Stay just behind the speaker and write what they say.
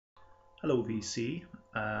Hello VC.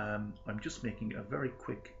 I'm just making a very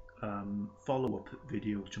quick follow-up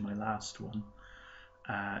video to my last one.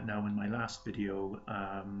 Now in my last video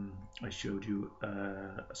I showed you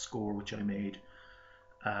a score which I made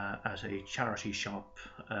at a charity shop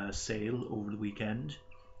sale over the weekend.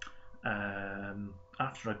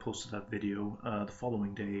 After I posted that video, the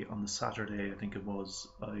following day on the Saturday I think it was,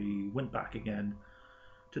 I went back again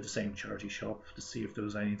to the same charity shop to see if there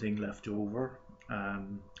was anything left over.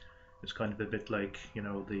 It's kind of a bit like,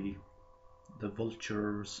 the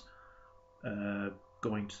vultures uh,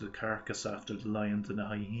 going to the carcass after the lions and the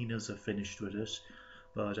hyenas have finished with it.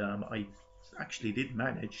 But I actually did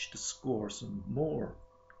manage to score some more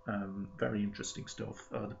very interesting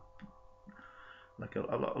stuff. Like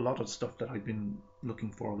a lot of stuff that I'd been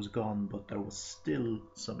looking for was gone, but there was still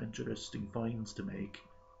some interesting finds to make.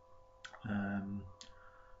 Um,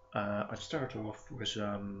 I start off with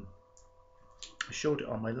I showed it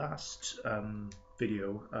on my last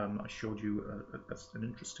video. I showed you an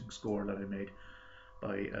interesting score that I made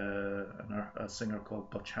by a singer called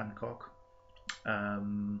Butch Hancock.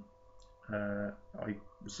 Um, I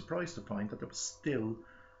was surprised to find that there was still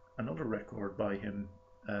another record by him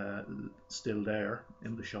still there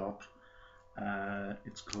in the shop.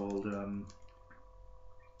 It's called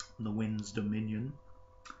The Wind's Dominion,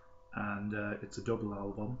 and it's a double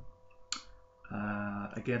album.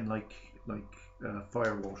 Again, like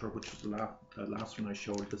Firewater, which was the last one I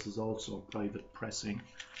showed, this is also private pressing.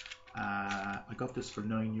 I got this for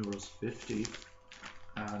 €9.50,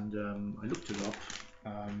 and I looked it up,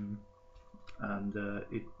 and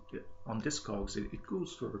it on Discogs it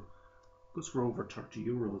goes for over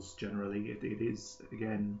 €30 generally. It is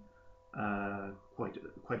again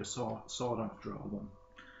quite a sought after album,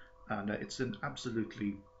 and it's an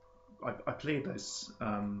absolutely. I played this.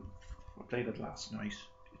 I played it last night.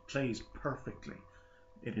 It plays perfectly.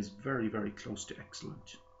 It is very close to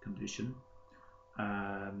excellent condition.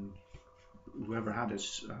 Um, Whoever had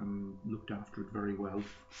it looked after it very well.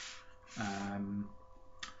 Um,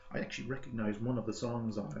 I actually recognise one of the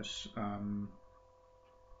songs on it.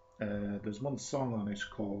 There's one song on it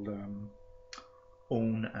called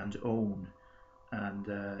Own and Own, and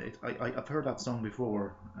I've heard that song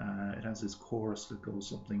before. It has this chorus that goes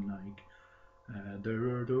something like,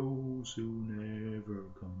 there are those who never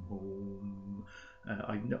come home.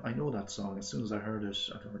 I know that song. As soon as I heard it,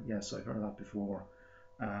 I thought, yes, I've heard that before.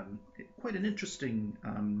 Quite an interesting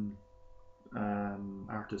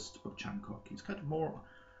artist, Butch Hancock. He's kind of more.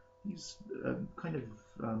 He's kind of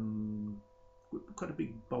quite a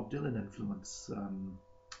big Bob Dylan influence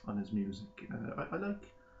on his music. I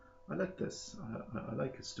like this. I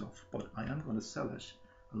like his stuff, but I am going to sell it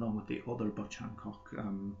along with the other Butch Hancock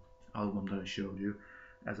album that I showed you.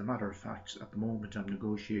 As a matter of fact, at the moment I'm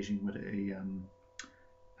negotiating with a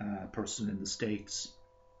person in the States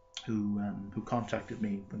who contacted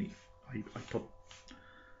me I put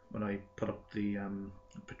when I put up the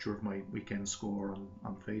picture of my weekend score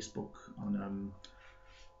on Facebook on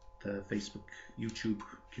the Facebook YouTube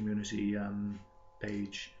community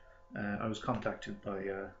page. I was contacted by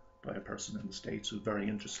a person in the States who's very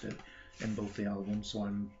interested in both the albums, so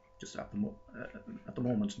I'm just at the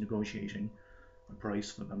moment negotiating a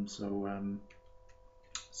price for them.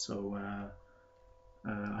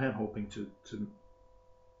 I am hoping to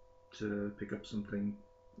pick up something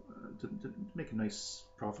to make a nice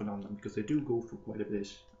profit on them, because they do go for quite a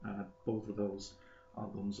bit. Both of those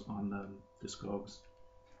albums on Discogs.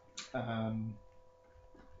 Um,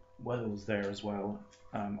 while I was there as well,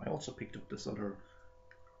 I also picked up this other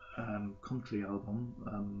country album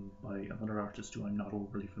by another artist who I'm not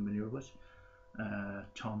overly familiar with,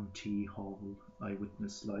 Tom T. Hall,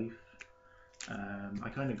 Eyewitness Life. I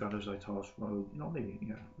kind of got it. I thought, well,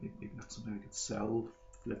 maybe that's something I could sell,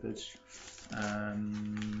 flip it. I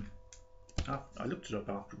looked it up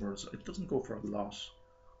afterwards. It doesn't go for a lot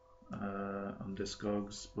on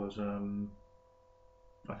Discogs, but I'll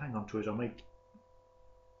hang on to it. I might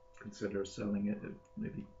consider selling it,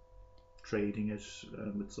 maybe trading it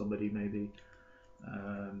with somebody, maybe.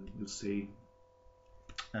 We'll see.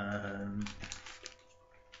 Um,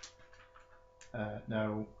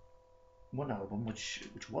 Now, one album which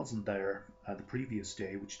wasn't there the previous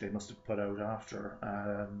day, which they must have put out after,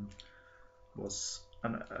 was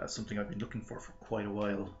something I've been looking for quite a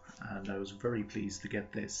while, and I was very pleased to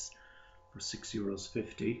get this for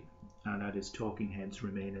 €6.50, and that is Talking Heads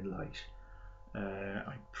Remain in Light.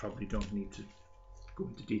 I probably don't need to go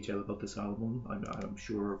into detail about this album. I'm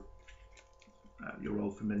sure you're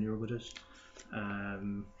all familiar with it.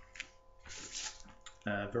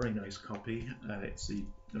 Very nice copy. It's an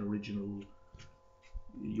original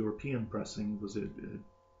European pressing. Was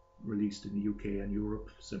released in the UK and Europe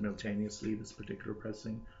simultaneously, this particular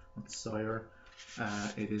pressing of the Sire.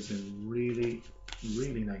 It is in really,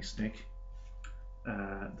 really nice nick.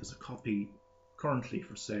 There's a copy currently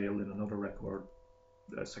for sale in another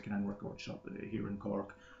second-hand record shop here in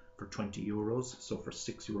Cork for €20. So for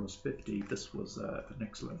 €6.50, this was an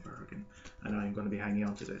excellent bargain, and I'm going to be hanging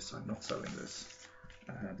on to this. I'm not selling this.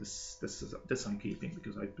 This I'm keeping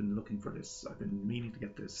because I've been looking for this. I've been meaning to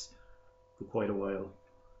get this for quite a while.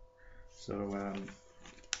 So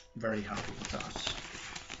very happy with that.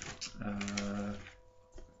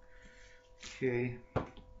 Okay.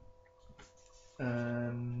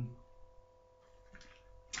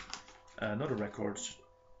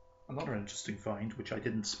 Another interesting find, which I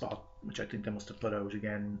didn't spot, which I think they must have put out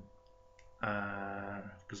again,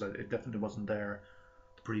 because it definitely wasn't there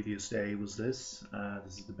the previous day, was this.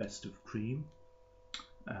 This is the Best of Cream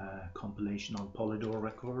compilation on Polydor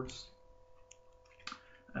Records.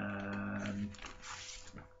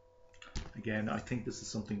 Again, I think this is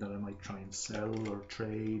something that I might try and sell or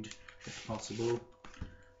trade if possible.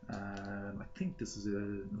 I think this is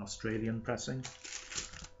an Australian pressing,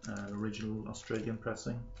 original Australian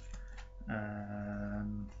pressing.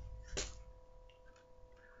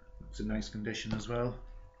 It's in nice condition as well.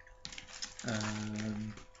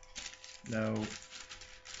 Now,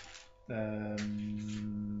 I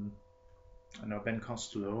know Ben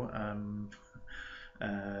Costello,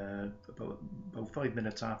 about 5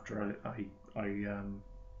 minutes after I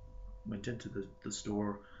went into the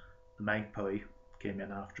store, the Magpie came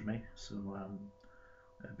in after me. So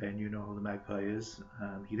Ben, you know who the Magpie is.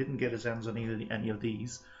 He didn't get his hands on any of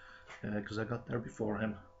these because I got there before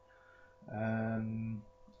him.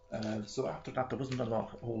 So after that, there wasn't a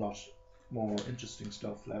whole lot more interesting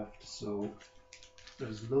stuff left. So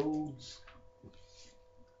there's loads.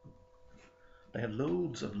 They had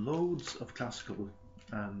loads and loads of classical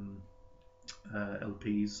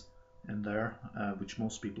LPs in there, which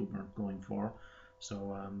most people weren't going for.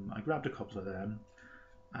 So I grabbed a couple of them.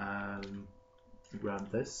 I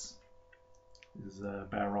grabbed this. This is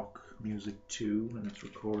Baroque Music 2, and it's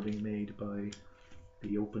recording made by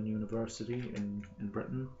the Open University in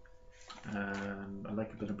Britain. I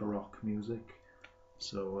like a bit of Baroque music,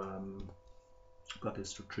 so got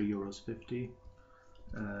this for €3.50.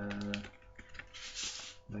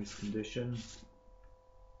 Nice condition.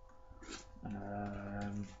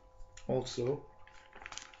 Also,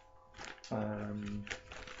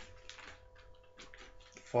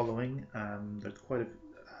 following, there's quite a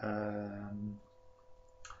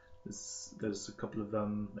there's a couple of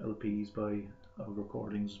LPs of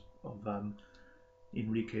recordings of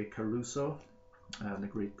Enrique Caruso, the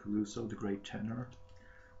great Caruso, the great tenor.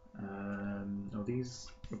 Now these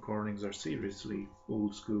recordings are seriously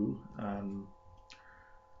old school.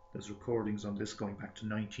 There's recordings on this going back to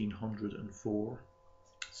 1904,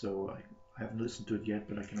 so I haven't listened to it yet,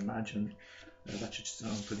 but I can imagine that should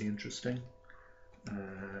sound pretty interesting.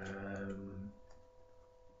 On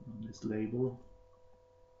this label,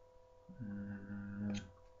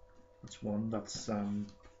 that's one. That's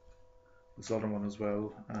this other one as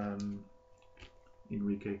well.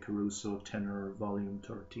 Enrique Caruso Tenor Volume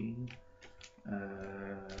 13.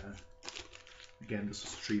 Again, this is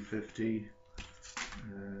 $3.50.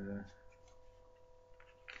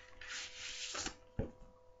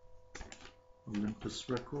 Olympus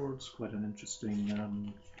Records, quite an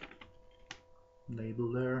interesting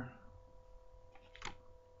label there.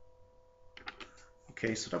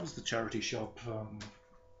 Okay, so that was the charity shop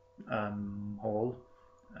haul.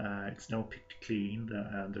 It's now picked clean.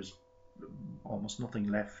 There's almost nothing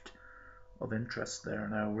left of interest there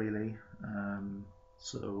now, really.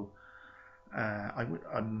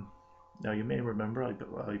 Now you may remember I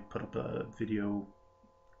put up a video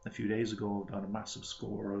a few days ago about a massive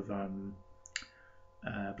score of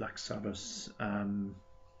Black Sabbath's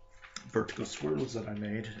Vertigo Swirls that I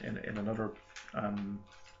made in another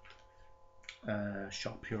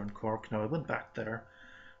shop here in Cork. Now I went back there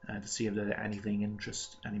to see if there was anything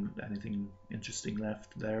interesting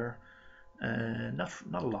left there. Not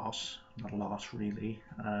a lot really.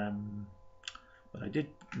 But I did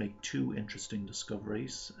make two interesting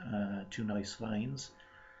discoveries, two nice finds,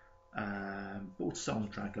 both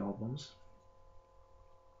soundtrack albums.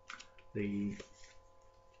 The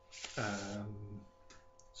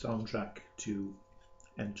soundtrack to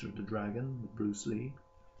Enter the Dragon with Bruce Lee,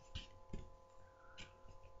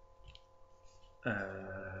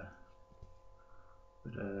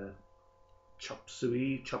 chop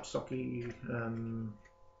suey,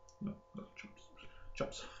 no, not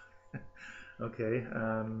chops. Okay,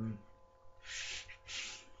 on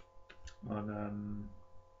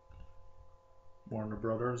Warner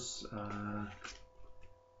Brothers,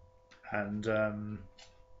 and the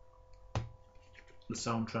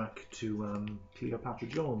soundtrack to Cleopatra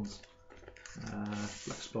Jones,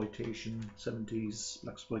 Blaxploitation, 70s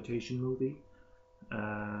Blaxploitation movie.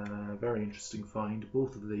 Very interesting find.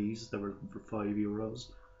 Both of these, they were for €5,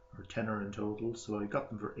 or tenner in total, so I got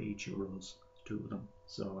them for €8, 2 of them.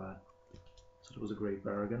 So so it was a great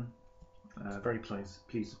bargain. Very pleased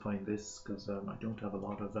to find this, because I don't have a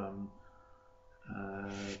lot of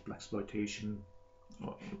Blaxploitation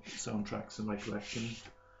soundtracks in my collection,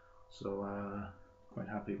 so quite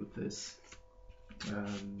happy with this.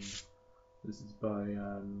 This is by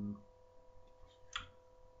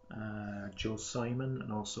Joe Simon,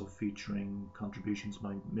 and also featuring contributions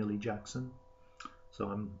by Millie Jackson. So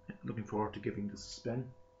I'm looking forward to giving this a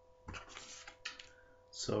spin.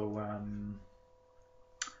 So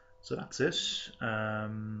so that's it.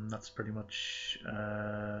 That's pretty much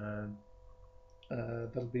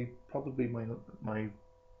that'll be probably my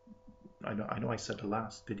I know I said the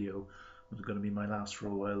last video was going to be my last for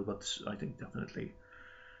a while, but I think definitely,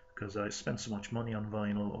 because I spent so much money on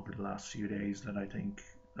vinyl over the last few days, that I think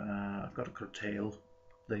I've got to curtail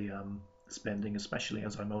the spending, especially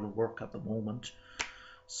as I'm out of work at the moment.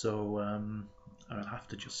 So I'll have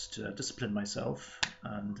to just discipline myself,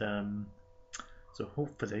 and so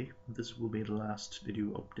hopefully this will be the last video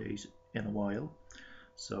update in a while.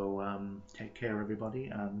 So take care everybody,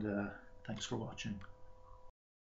 and thanks for watching.